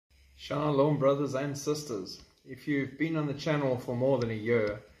Shalom, brothers and sisters. If you've been on the channel for more than a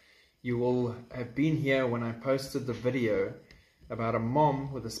year, you will have been here when I posted the video about a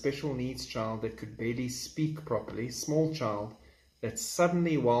mom with a special needs child that could barely speak properly, small child, that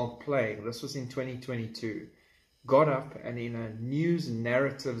suddenly while playing, this was in 2022, got up and in a news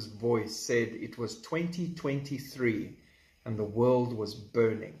narrative's voice said it was 2023 and the world was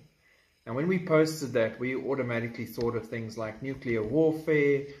burning. And when we posted that, we automatically thought of things like nuclear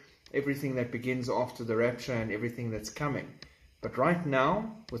warfare, everything that begins after the rapture and everything that's coming. But right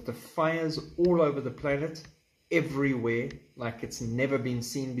now, with the fires all over the planet, everywhere, like it's never been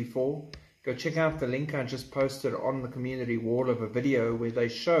seen before, go check out the link I just posted on the community wall of a video where they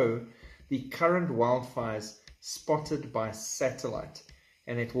show the current wildfires spotted by satellite,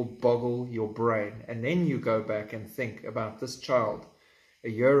 and it will boggle your brain. And then you go back and think about this child a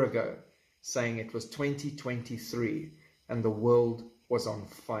year ago saying it was 2023 and the world was on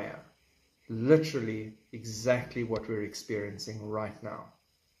fire. Literally exactly what we're experiencing right now.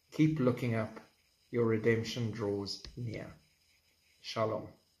 Keep looking up. Your redemption draws near. Shalom.